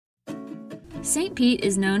St. Pete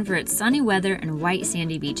is known for its sunny weather and white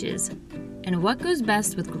sandy beaches. And what goes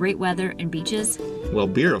best with great weather and beaches? Well,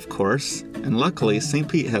 beer, of course. And luckily, St.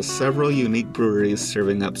 Pete has several unique breweries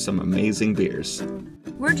serving up some amazing beers.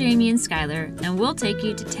 We're Jamie and Skylar, and we'll take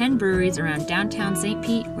you to 10 breweries around downtown St.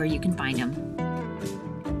 Pete where you can find them.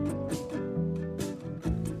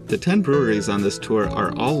 The 10 breweries on this tour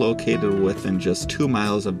are all located within just 2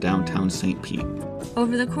 miles of downtown St. Pete.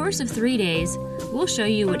 Over the course of 3 days, we'll show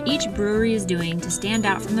you what each brewery is doing to stand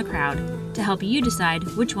out from the crowd to help you decide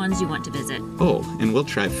which ones you want to visit. Oh, and we'll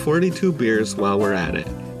try 42 beers while we're at it,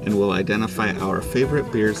 and we'll identify our favorite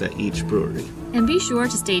beers at each brewery. And be sure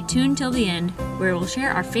to stay tuned till the end, where we'll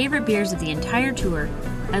share our favorite beers of the entire tour,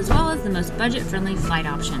 as well as the most budget-friendly flight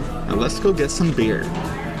option. Now let's go get some beer.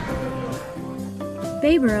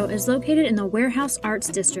 Bayboro is located in the Warehouse Arts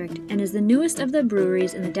District and is the newest of the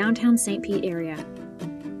breweries in the downtown St. Pete area.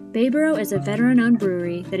 Bayboro is a veteran-owned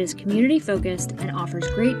brewery that is community-focused and offers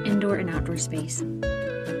great indoor and outdoor space.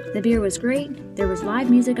 The beer was great, there was live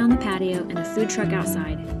music on the patio, and a food truck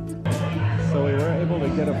outside. So we were able to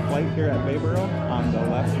get a flight here at Bayboro. On the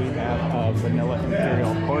left we have a vanilla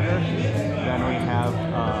imperial porter. Then we have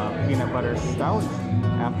a peanut butter stout.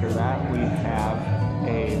 After that we have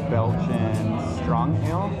a Belgian strong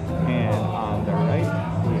ale. And on the right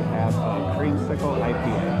we have a creamsicle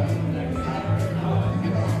IPA.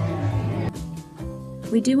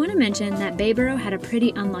 We do want to mention that Bayboro had a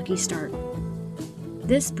pretty unlucky start.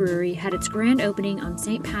 This brewery had its grand opening on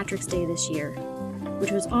St. Patrick's Day this year,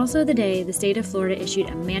 which was also the day the state of Florida issued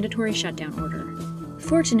a mandatory shutdown order.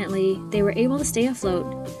 Fortunately, they were able to stay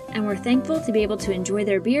afloat, and we're thankful to be able to enjoy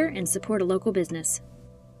their beer and support a local business.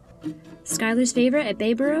 Skylar's favorite at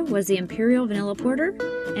Bayboro was the Imperial Vanilla Porter,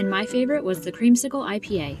 and my favorite was the Creamsicle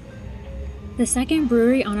IPA. The second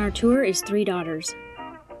brewery on our tour is Three Daughters.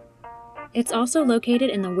 It's also located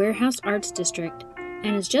in the Warehouse Arts District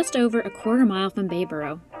and is just over a quarter mile from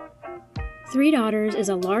Bayboro. Three Daughters is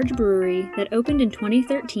a large brewery that opened in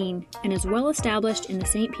 2013 and is well established in the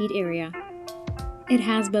St. Pete area. It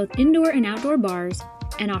has both indoor and outdoor bars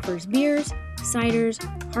and offers beers, ciders,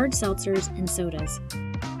 hard seltzers, and sodas.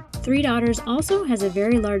 Three Daughters also has a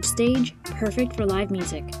very large stage, perfect for live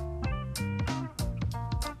music.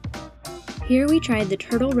 Here we tried the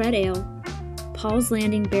Turtle Red Ale, Paul's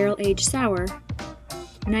Landing Barrel Aged Sour,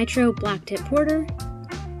 Nitro Black Tip Porter,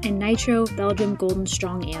 and Nitro Belgium Golden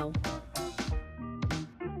Strong Ale.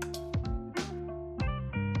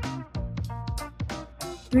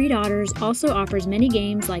 Three Daughters also offers many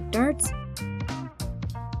games like darts,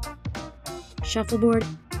 shuffleboard,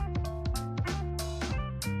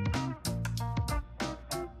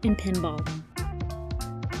 and pinball.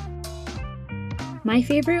 My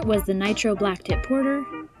favorite was the Nitro Black Tip Porter,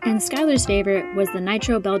 and Skylar's favorite was the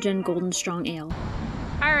Nitro Belgian Golden Strong Ale.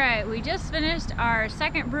 Alright, we just finished our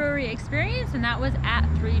second brewery experience, and that was at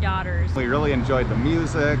Three Daughters. We really enjoyed the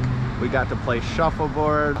music. We got to play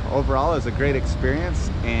shuffleboard. Overall, it was a great experience,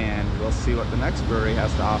 and we'll see what the next brewery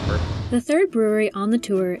has to offer. The third brewery on the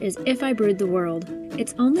tour is If I Brewed the World.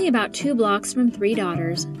 It's only about 2 blocks from Three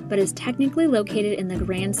Daughters, but is technically located in the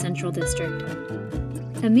Grand Central District.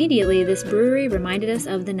 Immediately, this brewery reminded us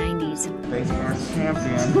of the 90s. Face Mask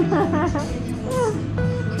champion.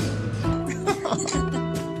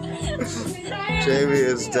 Jamie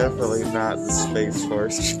is definitely not the Space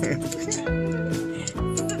Force champion. This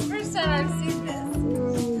is the first time I've seen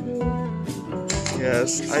this.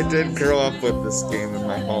 Yes, I did grow up with this game in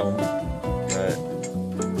my home, but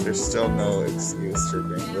there's still no excuse for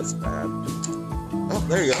being this bad. Oh,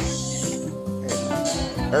 there you go.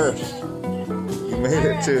 Hey, Earth. You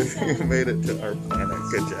made it to our planet.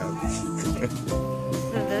 Good job.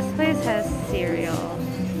 So this place has cereal.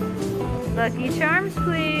 Lucky Charms,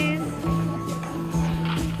 please.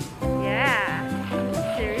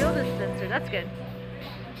 Yeah. Cereal dispenser. That's good.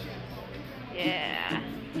 Yeah.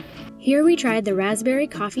 Here we tried the Raspberry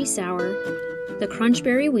Coffee Sour, the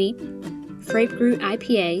Crunchberry Wheat, Grapefruit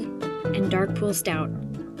IPA, and Dark Pool Stout.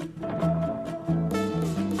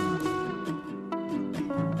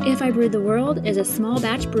 If I Brewed the World is a small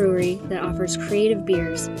batch brewery that offers creative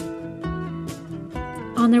beers.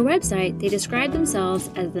 On their website, they describe themselves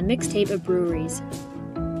as the mixtape of breweries.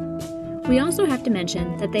 We also have to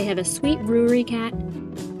mention that they have a sweet brewery cat,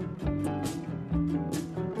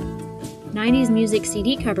 90s music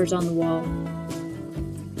CD covers on the wall,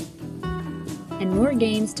 and more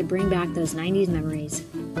games to bring back those 90s memories.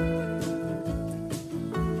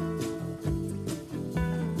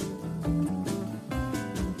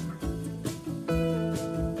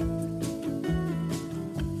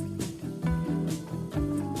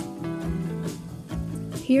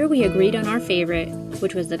 Here we agreed on our favorite,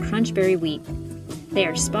 which was the crunchberry wheat. They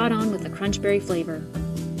are spot on with the crunchberry flavor.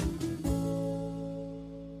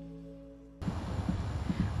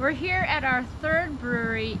 We're here at our third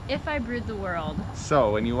brewery, If I Brewed the World.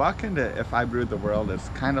 So when you walk into If I Brewed the World, it's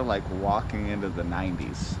kind of like walking into the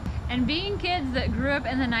 90s. And being kids that grew up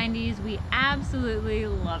in the 90s, we absolutely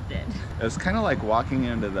loved it. It's kind of like walking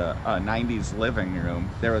into the 90s living room.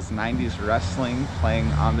 There was 90s wrestling playing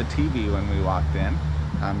on the TV when we walked in.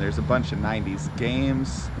 There's a bunch of 90s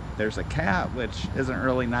games. There's a cat, which isn't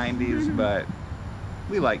really 90s, but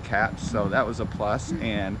we like cats, so that was a plus.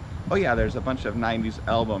 And oh yeah, there's a bunch of 90s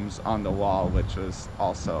albums on the wall, which was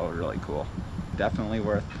also really cool. Definitely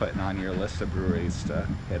worth putting on your list of breweries to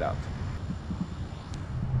hit up.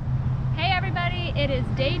 Hey everybody, it is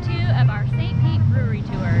day 2 of our St. Pete Brewery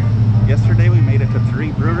Tour. Yesterday we made it to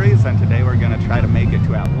 3 breweries, and today we're going to try to make it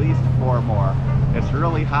to at least 4 more. It's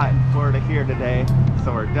really hot in Florida here today,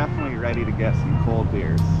 so we're definitely ready to get some cold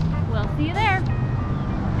beers. We'll see you there.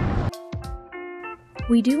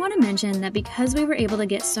 We do want to mention that because we were able to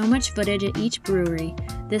get so much footage at each brewery,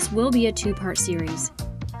 this will be a 2-part series.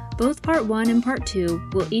 Both Part 1 and Part 2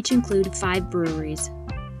 will each include 5 breweries.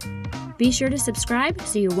 Be sure to subscribe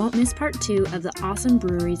so you won't miss Part 2 of the awesome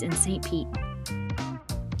breweries in St. Pete.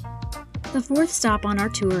 The 4th stop on our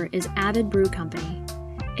tour is Avid Brew Company.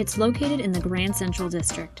 It's located in the Grand Central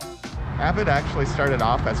District. Avid actually started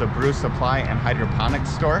off as a brew supply and hydroponics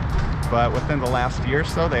store, but within the last year or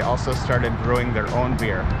so, they also started brewing their own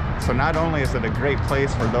beer. So not only is it a great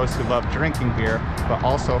place for those who love drinking beer, but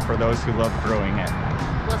also for those who love brewing it.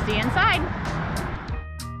 We'll see you inside.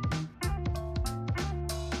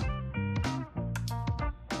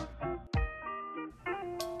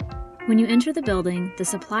 When you enter the building, the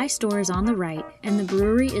supply store is on the right and the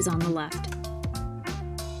brewery is on the left.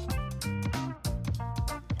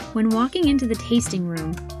 When walking into the tasting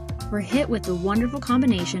room, we're hit with the wonderful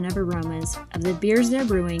combination of aromas of the beers they're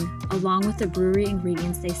brewing along with the brewery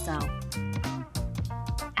ingredients they sell.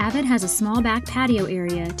 Avid has a small back patio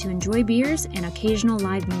area to enjoy beers and occasional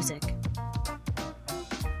live music.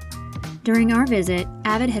 During our visit,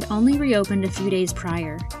 Avid had only reopened a few days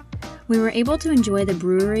prior. We were able to enjoy the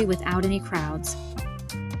brewery without any crowds.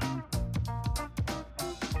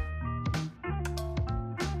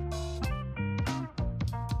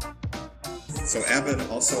 So Avid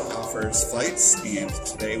also offers flights, and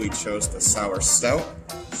today we chose the sour stout,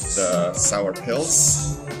 the sour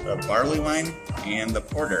pills, the barley wine, and the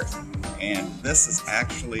porter. And this is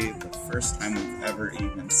actually the first time we've ever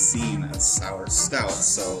even seen a sour stout,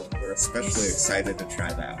 so we're especially excited to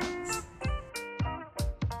try that.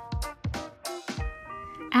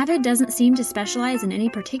 Avid doesn't seem to specialize in any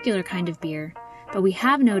particular kind of beer, but we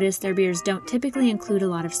have noticed their beers don't typically include a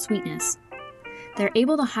lot of sweetness. They're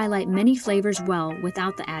able to highlight many flavors well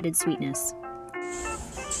without the added sweetness.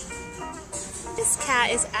 This cat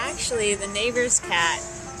is actually the neighbor's cat,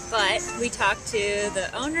 but we talked to the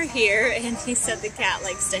owner here and he said the cat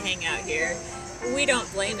likes to hang out here. We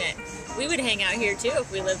don't blame it. We would hang out here too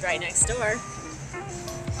if we lived right next door.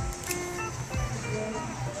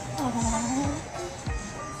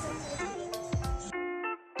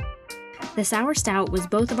 The sour stout was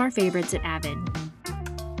both of our favorites at Avid.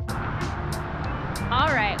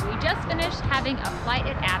 Alright, we just finished having a flight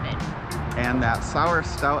at Avid. And that sour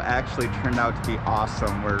stout actually turned out to be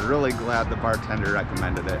awesome. We're really glad the bartender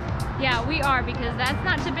recommended it. Yeah, we are, because that's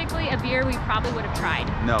not typically a beer we probably would have tried.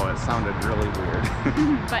 No, it sounded really weird.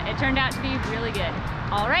 But it turned out to be really good.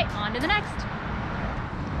 Alright, on to the next.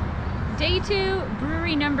 Day 2,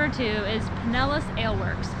 brewery number 2 is Pinellas Ale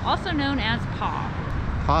Works, also known as PAW.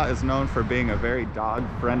 PAW is known for being a very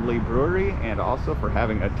dog-friendly brewery and also for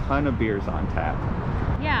having a ton of beers on tap.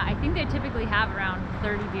 Yeah, I think they typically have around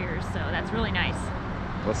 30 beers, so that's really nice.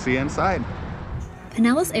 We'll see you inside.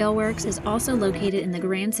 Pinellas Ale Works is also located in the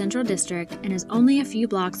Grand Central District and is only a few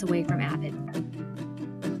blocks away from Avid.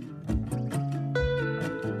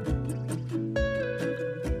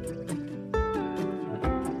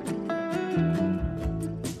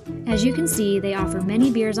 As you can see, they offer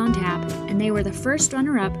many beers on tap, and they were the first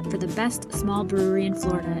runner-up for the best small brewery in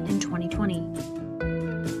Florida in 2020.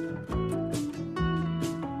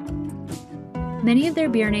 Many of their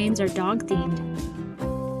beer names are dog-themed,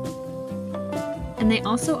 and they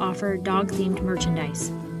also offer dog-themed merchandise.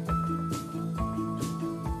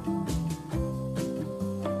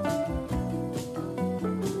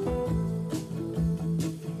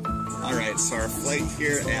 Alright, so our flight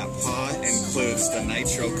here at PAW includes the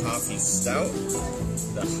Nitro Coffee Stout,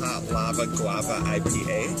 the Hot Lava Guava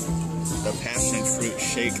IPA, the Passion Fruit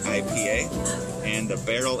Shake IPA, and the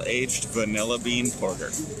Barrel Aged Vanilla Bean Porter.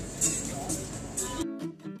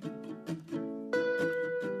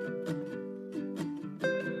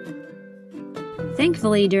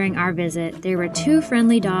 Thankfully, during our visit, there were 2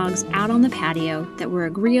 friendly dogs out on the patio that were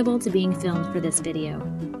agreeable to being filmed for this video.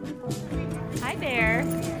 Hi, Bear.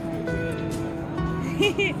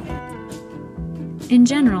 In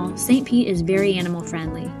general, St. Pete is very animal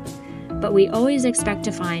friendly, but we always expect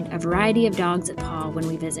to find a variety of dogs at Paw when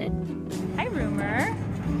we visit. Hi, Rumor.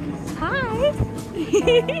 Hi.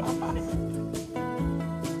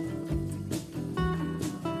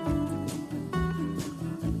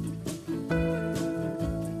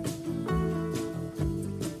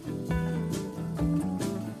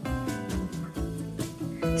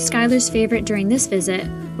 Skylar's favorite during this visit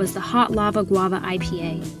was the Hot Lava Guava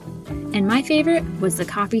IPA, and my favorite was the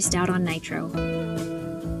Coffee Stout on Nitro.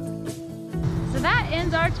 So that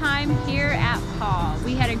ends our time here at Paw.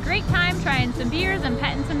 We had a great time trying some beers and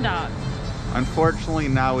petting some dogs. Unfortunately,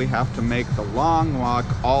 now we have to make the long walk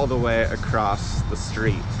all the way across the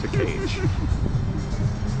street to Cage.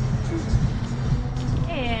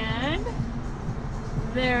 And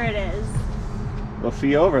there it is. We'll see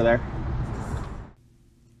you over there.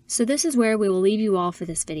 So this is where we will leave you all for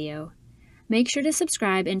this video. Make sure to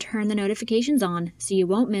subscribe and turn the notifications on so you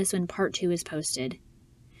won't miss when part 2 is posted.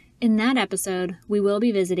 In that episode, we will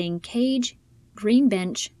be visiting Cage, Green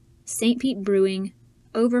Bench, St. Pete Brewing,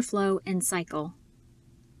 Overflow, and Cycle.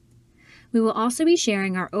 We will also be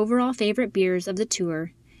sharing our overall favorite beers of the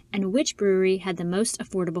tour and which brewery had the most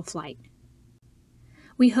affordable flight.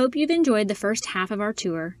 We hope you've enjoyed the first half of our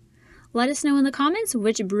tour. Let us know in the comments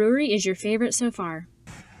which brewery is your favorite so far.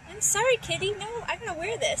 I'm sorry, kitty. No, I gotta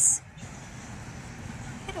wear this.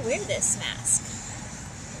 I gotta wear this mask.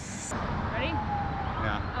 Ready?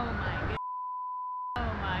 Yeah. Oh my goodness.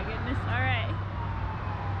 Oh my goodness. All right.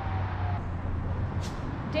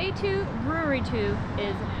 Day 2, Brewery 2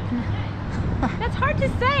 is... That's hard to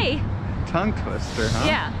say. Tongue twister, huh?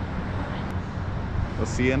 Yeah. We'll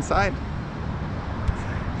see you inside.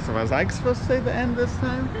 So was I supposed to say the end this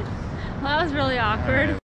time? Well, that was really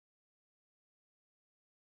awkward.